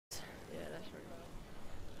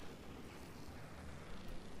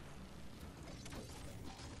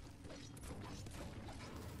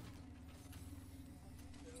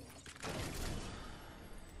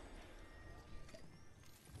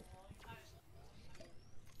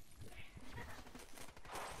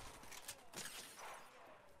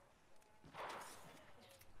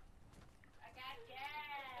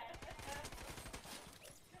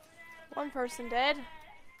one person dead.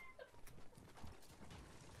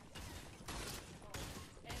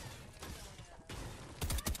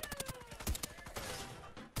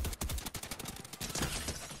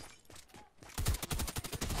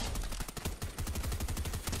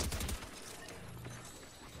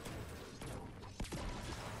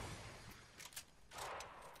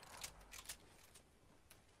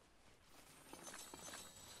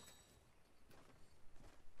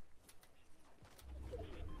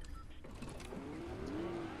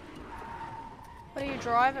 What are you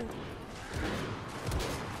driving?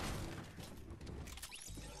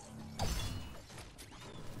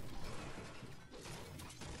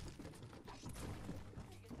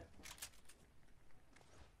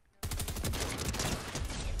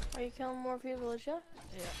 Are you killing more people as you?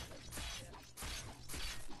 Yeah.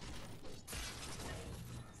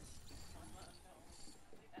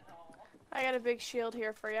 I got a big shield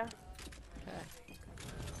here for you. Okay.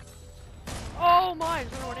 Oh my!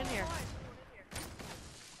 There's one in here.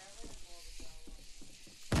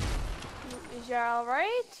 Is you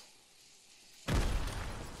alright?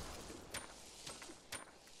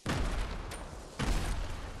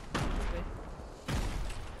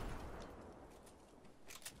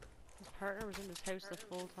 His partner was in this house the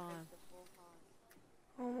full time.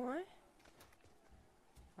 Oh my?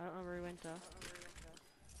 I don't know where he went though.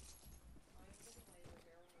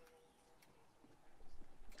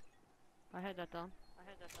 I had that done.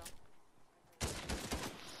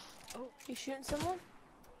 Oh, you shooting someone?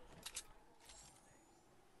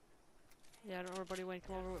 Yeah, I don't know where buddy went.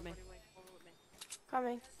 Come over with me.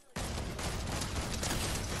 Coming. Never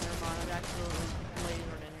mind, I'm absolutely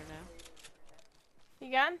lasering in here now. You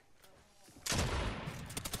gone?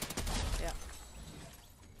 Yeah.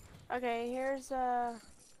 Okay, here's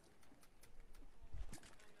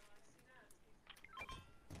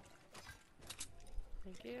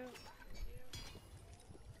Thank you.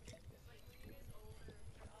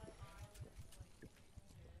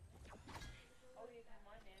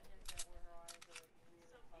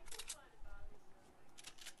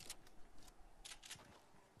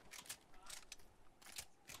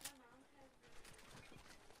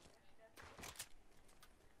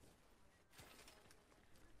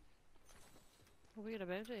 Oh, we got a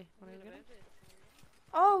bounty. What are you getting?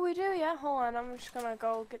 Oh, we do, yeah. Hold on, I'm just gonna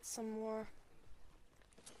go get some more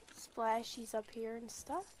splashies up here and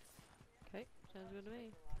stuff. Okay, sounds good to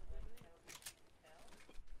me.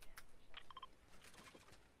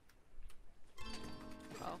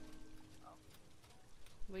 Oh.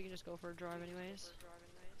 We can just go for a drive anyways.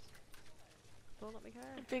 Don't let me car.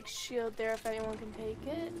 A big shield there if anyone can take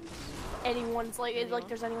it. Anyone's like, it's like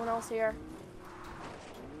there's anyone else here.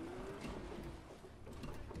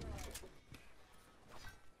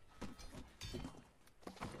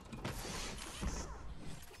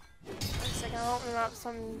 One second, I'll open up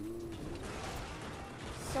some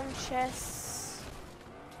chests.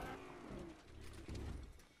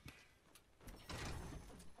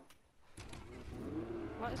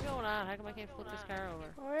 What is going on? How come I can't flip this car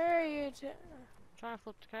over? Where are you? I'm trying to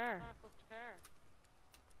flip the car.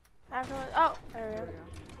 Oh, there we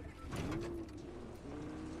go.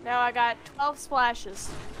 Now I got 12 splashes.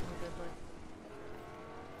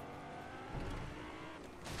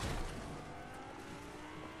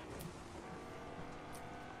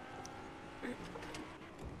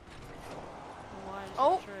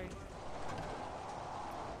 Oh!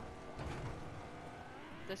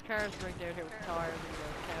 This car is rigged out here with tires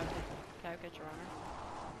and the cow catcher on her.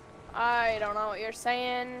 I don't know what you're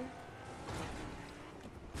saying.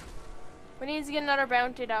 We need to get another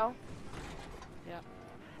bounty though. Yep.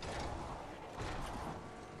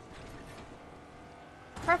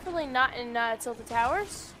 Preferably not in Tilted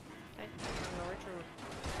Towers. Okay, I'm gonna go right through.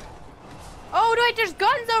 Oh wait, there's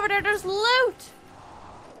guns over there, there's loot!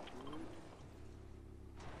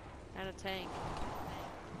 And a tank.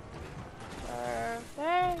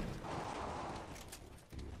 Perfect.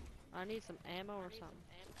 I need some ammo or something.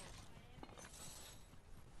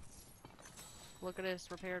 Look at this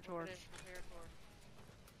repair torch.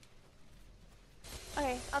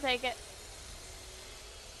 Okay, I'll take it.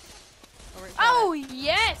 Oh,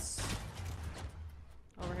 yes!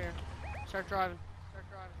 over here. Start driving.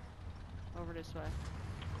 Over this way.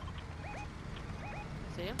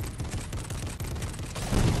 See him?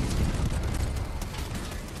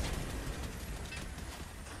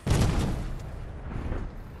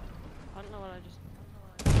 I don't know what I just...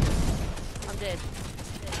 I'm dead.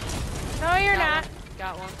 No, you're not.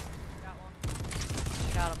 Got one.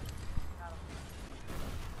 Got him.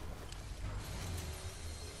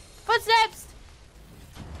 Footsteps!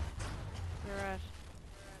 You're right.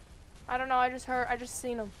 I don't know, I just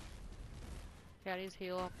seen him. Caddy's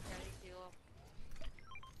heal up.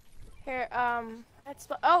 Here, that's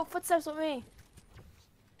oh, footsteps with me.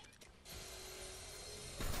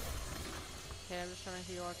 Okay, I'm just trying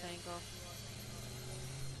to heal our tank off.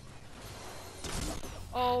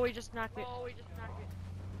 Oh, he just knocked me.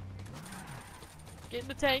 Get in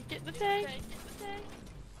the tank, get in the tank!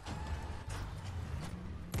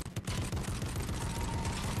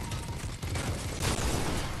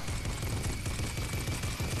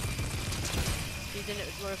 He's in it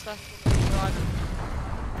with Larissa.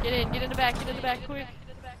 Get in the back, quick!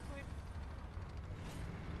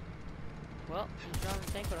 Well, he's driving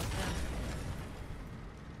the tank with us now.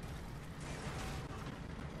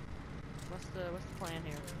 What's the plan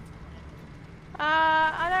here?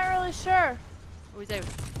 I'm not really sure. Oh, he's out.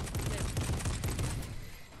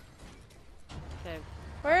 Okay.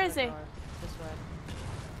 Where is he? This way.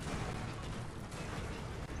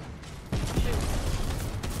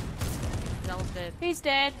 He's almost dead. He's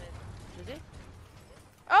dead. Is he?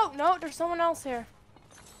 Oh, no, there's someone else here.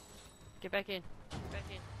 Get back in.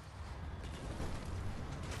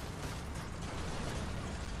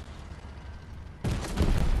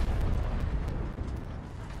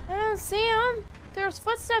 I don't see him. There's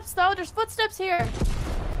footsteps, though. There's footsteps here.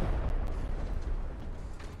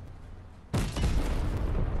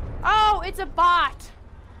 Oh, it's a bot.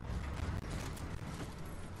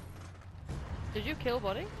 Did you kill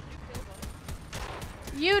Buddy?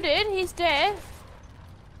 You did. He's dead.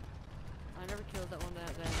 I never killed that one down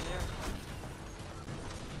there.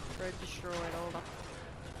 Fred destroyed all the...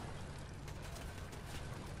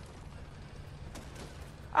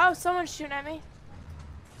 Oh, someone's shooting at me.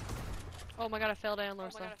 Oh my god, I fell down,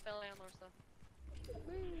 Larissa.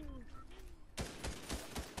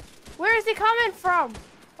 Where is he coming from?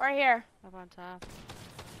 Right here. Up on top.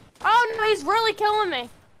 Oh, no, he's really killing me.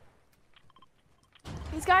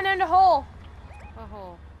 He's gotten in the hole. A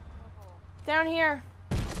hole. Down here.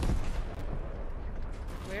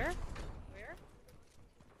 Where?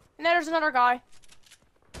 And then there's another guy.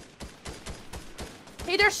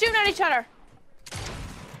 Hey, they're shooting at each other.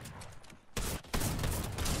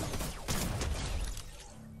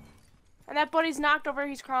 And that buddy's knocked over,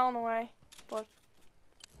 he's crawling away. But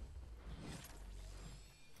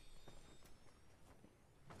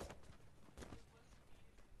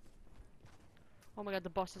Oh my god, the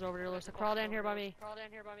bus is over there, Larissa. Crawl down here by me.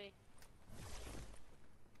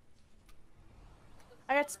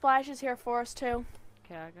 I got splashes here for us too.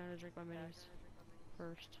 Okay, I gotta drink my minis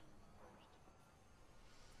first.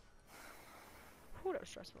 Whew, that was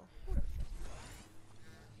stressful.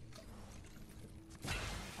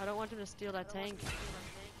 I don't want him to steal that tank.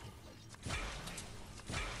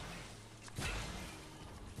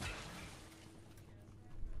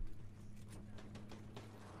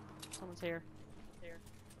 Someone's here.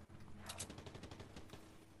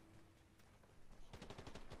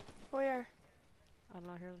 Where? I don't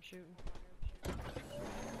know, I hear them shooting.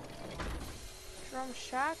 Drum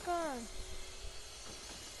shotgun.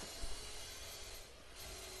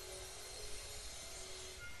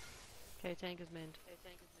 Okay, tank is manned.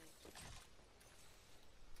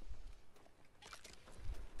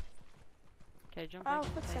 Okay, jump Oh, back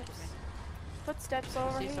in the tank footsteps. with me. Footsteps I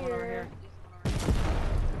over see here. someone over here.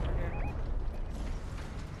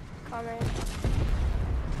 Coming.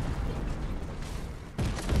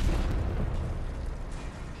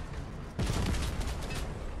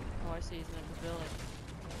 Oh, I see, he's in the building.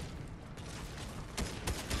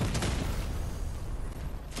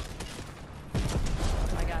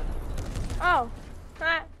 I got him. Oh.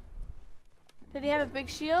 Ah. Did he have a big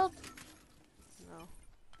shield? No.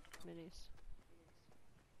 Minis.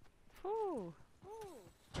 Whew.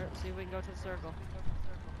 Alright, see if we can go to the circle.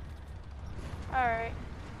 Alright.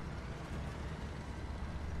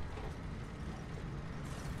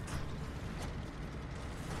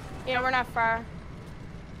 Yeah, we're not far.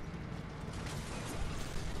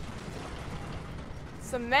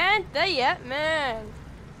 Samantha, yeah, man.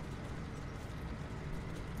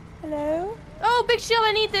 Hello? Oh, big shield,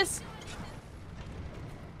 I need this.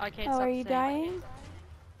 I can't Oh, stop are the you tank. dying?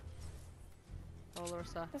 Oh,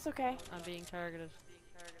 Larissa. That's okay. I'm being targeted.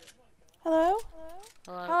 Hello?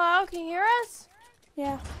 Hello? Hello, can you hear us?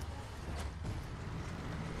 Yeah.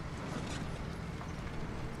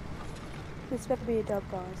 This better be a dub,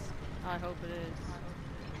 guys. I hope it is.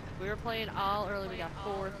 We were playing all early. We got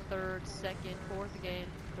 4th, 3rd, 2nd, 4th again.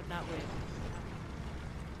 Could not win.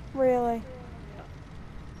 Really?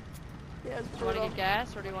 Yeah, it's Do you want to brutal. get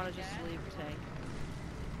gas or do you want to just leave the tank?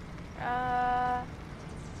 I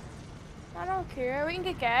don't care. We can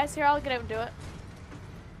get gas. Here, I'll get out and do it.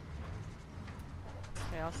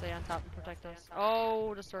 Okay, I'll stay on top and protect us.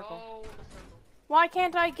 Oh, the circle. Why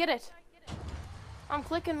can't I get it? I'm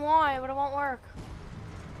clicking Y, but it won't work.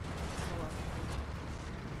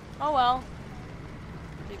 Oh well.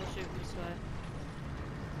 People shooting this way.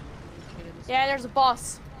 Yeah, there's a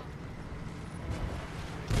boss.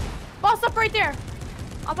 Boss up right there!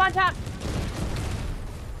 Up on top!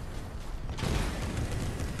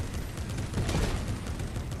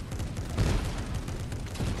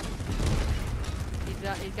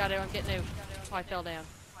 He's got it, I'm getting out. Oh, I fell down.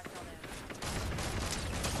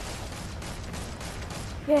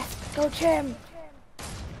 Yes, go Jim.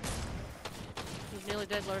 He's nearly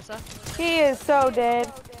dead, Larissa. He is so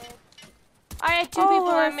dead. I had two people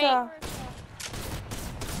on me. Larissa.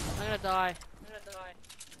 I'm gonna die.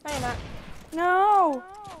 No, you're not. No.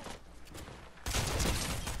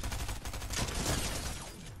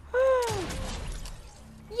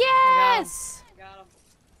 Yes! Got him.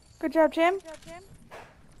 Good job, Jim.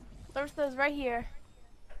 Larsa's right here.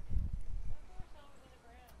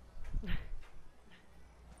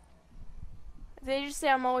 Did you just say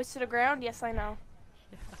I'm always to the ground? Yes, I know.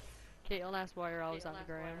 Caitlin asked why you're always on the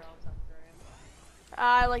ground.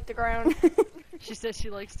 I like the ground. She says she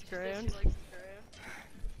likes the ground.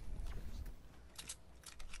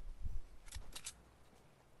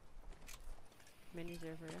 Minis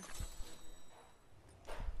there for you.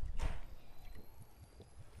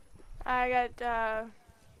 I got,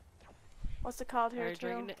 what's it called here,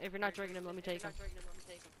 too? If you're not drinking them, let me take them.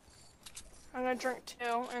 I'm gonna drink 2,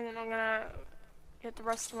 and then I'm gonna get the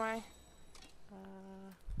rest of my...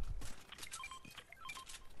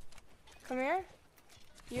 Come here.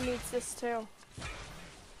 You need this, too.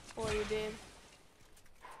 Or you did.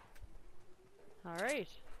 Alright.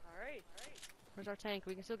 Where's our tank?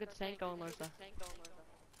 We can still get the tank going, Larsa.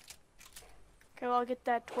 Okay, well, I'll get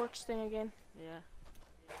that torch thing again. Yeah.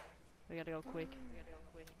 We gotta go quick.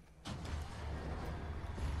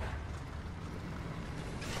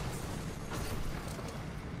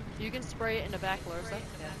 You can spray it in the back, Larsa.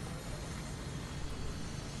 Yeah.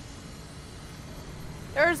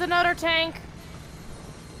 There's another tank.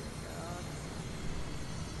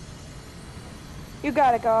 You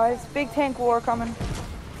got it, guys. Big tank war coming.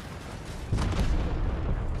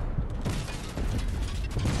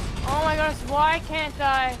 Oh my goodness, why can't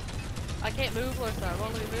I? I can't move, Larsa. I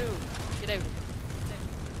won't let me move. Get out.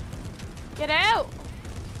 Get out!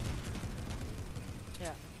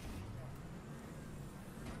 Yeah.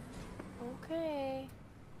 Okay.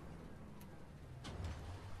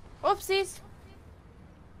 Whoopsies.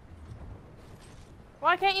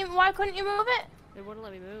 Why couldn't you move it? It wouldn't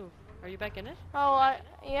let me move. Are you back in it? Oh,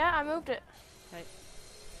 yeah, I moved it. Okay.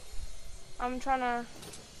 I'm trying to...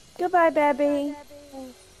 Goodbye, baby.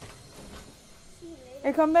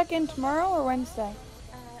 You come back in tomorrow or Wednesday?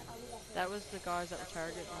 That was the guys that were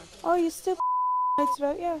targeting us. Oh, you stupid. It's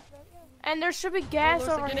about yeah. And there should be gas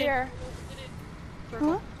Larsa, over get in. here.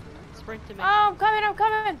 Circle. Huh? Sprint to me. Oh, I'm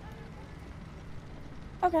coming!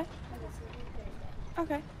 Okay.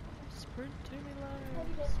 Okay. Sprint to me,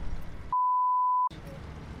 Lars.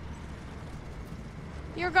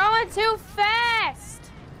 You're going too fast!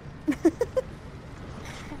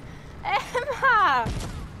 Emma!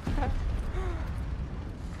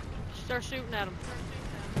 Start shooting at him.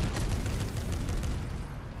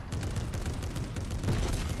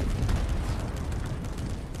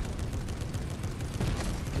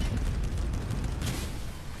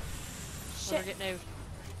 Shit. We're getting out.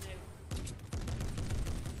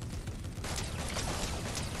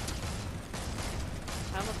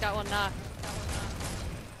 I almost got one knocked.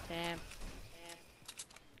 Damn.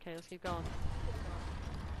 Okay, let's keep going.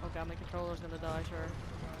 Oh god, my controller's gonna die, sure.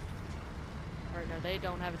 Right now, they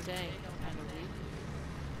don't have a tank. I believe.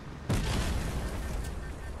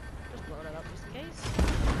 Just blow that up just in case.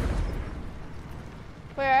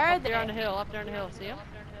 Where are Up they? there on the hill, up there on the hill. See him?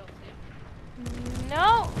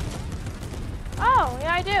 No. Oh,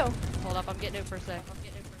 yeah, I do. Hold up, I'm getting out for a sec.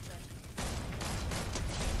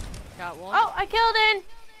 Got one. Oh, I killed in.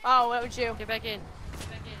 Oh, what was you? Get back in.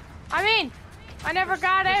 I never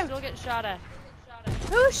got You're out. still getting shot at.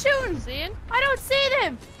 Who's shooting? Seeing? I don't see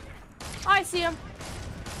them. Oh, I see them.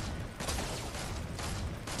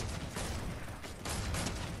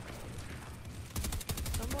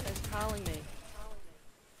 Someone is calling me.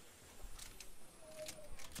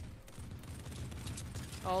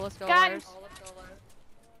 Oh, let's go, Got Lars.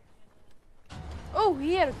 Oh,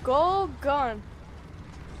 he had a gold gun.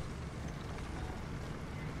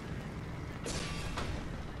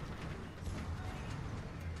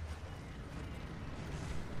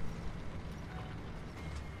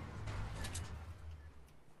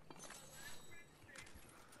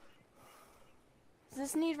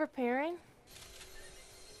 Does this need repairing?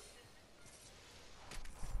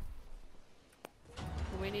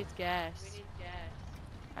 We need gas.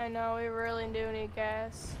 I know, we really do need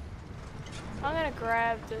gas. I'm gonna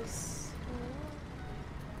grab this.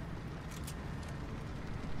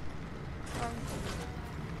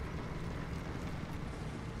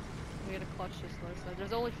 We gotta clutch this list.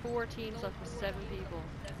 There's only 4 teams left with 7 people.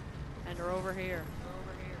 And they're over here.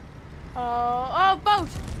 Oh, boat!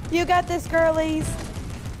 You got this, girlies.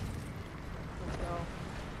 Let's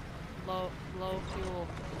go. Low fuel.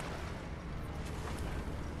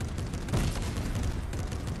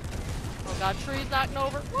 Oh god, trees knocking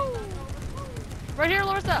over. Woo! Right here,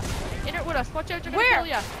 Larissa! In it with us. Watch out, you're gonna kill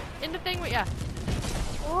ya. In the thing with ya.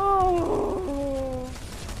 Oh.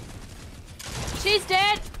 She's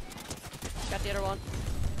dead! Got the other one.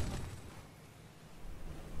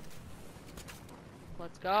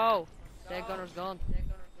 Let's go. Dead gunner's gone.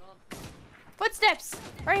 Footsteps!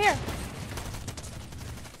 Right here!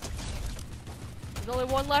 There's only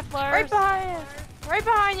one left, Lars. Right behind you! Right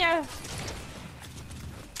behind you!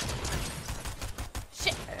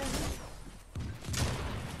 Shit!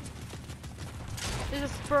 This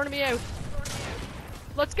is burning me out.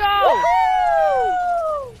 Let's go!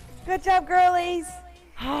 Woo! Good job, girlies.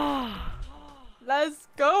 Let's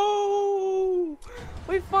go!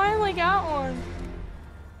 We finally got one!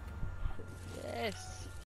 Yes.